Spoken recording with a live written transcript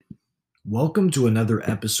Welcome to another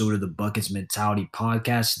episode of the Buckets Mentality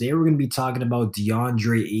Podcast. Today we're going to be talking about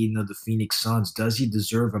DeAndre Ayton of the Phoenix Suns. Does he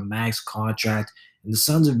deserve a max contract? And the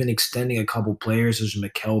Suns have been extending a couple players such as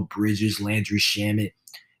Mikal Bridges, Landry Shamet.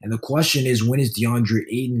 And the question is, when is DeAndre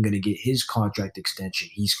Ayton going to get his contract extension?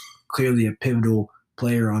 He's clearly a pivotal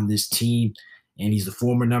player on this team, and he's the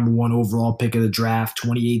former number one overall pick of the draft,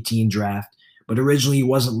 2018 draft. But originally he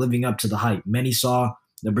wasn't living up to the hype. Many saw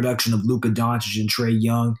the production of Luka Doncic and Trae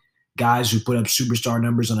Young, guys who put up superstar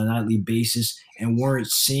numbers on a nightly basis and weren't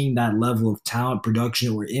seeing that level of talent,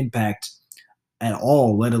 production, or impact at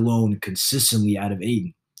all, let alone consistently out of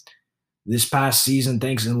Ayton. This past season,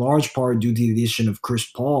 thanks in large part due to the addition of Chris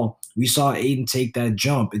Paul, we saw Ayton take that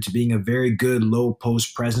jump into being a very good low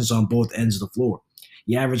post presence on both ends of the floor.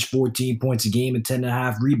 He averaged 14 points a game and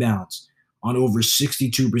 10.5 rebounds on over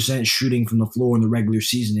 62% shooting from the floor in the regular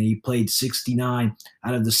season, and he played 69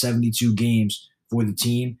 out of the 72 games for the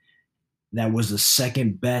team. That was the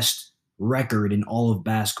second best record in all of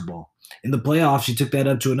basketball. In the playoffs, he took that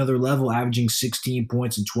up to another level, averaging 16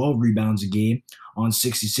 points and 12 rebounds a game on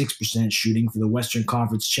 66% shooting for the Western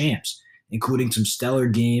Conference champs, including some stellar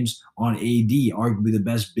games on AD, arguably the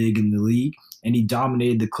best big in the league, and he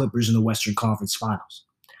dominated the Clippers in the Western Conference Finals.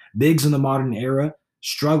 Bigs in the modern era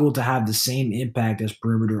struggle to have the same impact as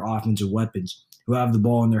perimeter offensive weapons who have the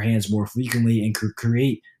ball in their hands more frequently and could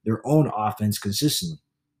create their own offense consistently.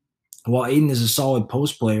 While Ayton is a solid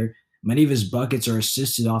post player, many of his buckets are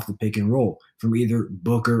assisted off the pick and roll from either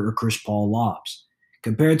Booker or Chris Paul lobs.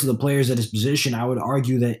 Compared to the players at his position, I would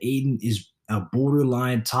argue that Ayton is a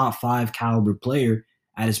borderline top five caliber player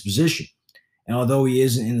at his position. And although he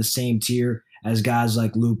isn't in the same tier as guys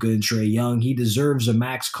like Luka and Trae Young, he deserves a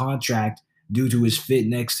max contract due to his fit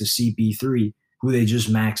next to CP3, who they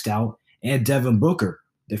just maxed out, and Devin Booker,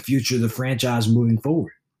 the future of the franchise moving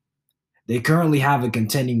forward. They currently have a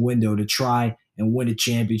contending window to try and win a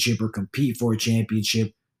championship or compete for a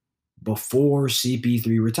championship before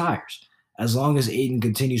CP3 retires. As long as Ayton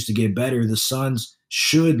continues to get better, the Suns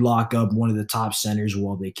should lock up one of the top centers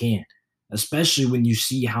while they can. Especially when you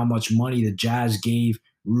see how much money the Jazz gave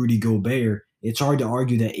Rudy Gobert, it's hard to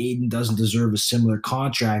argue that Ayton doesn't deserve a similar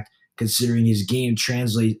contract considering his game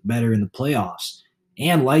translates better in the playoffs.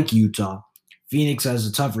 And like Utah, Phoenix has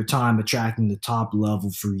a tougher time attracting the top level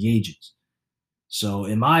free agents. So,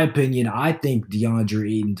 in my opinion, I think DeAndre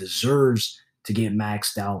Ayton deserves to get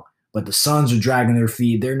maxed out, but the Suns are dragging their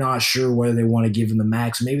feet. They're not sure whether they want to give him the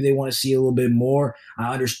max. Maybe they want to see a little bit more.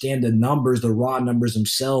 I understand the numbers, the raw numbers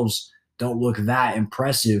themselves don't look that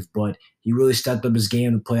impressive, but he really stepped up his game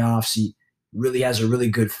in the playoffs. He really has a really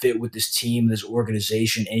good fit with this team, this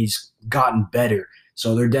organization, and he's gotten better.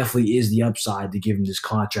 So there definitely is the upside to give him this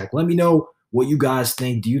contract. Let me know what you guys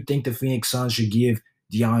think. Do you think the Phoenix Suns should give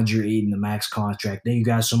DeAndre Ayton the max contract? Thank you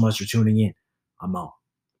guys so much for tuning in. I'm out.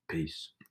 Peace.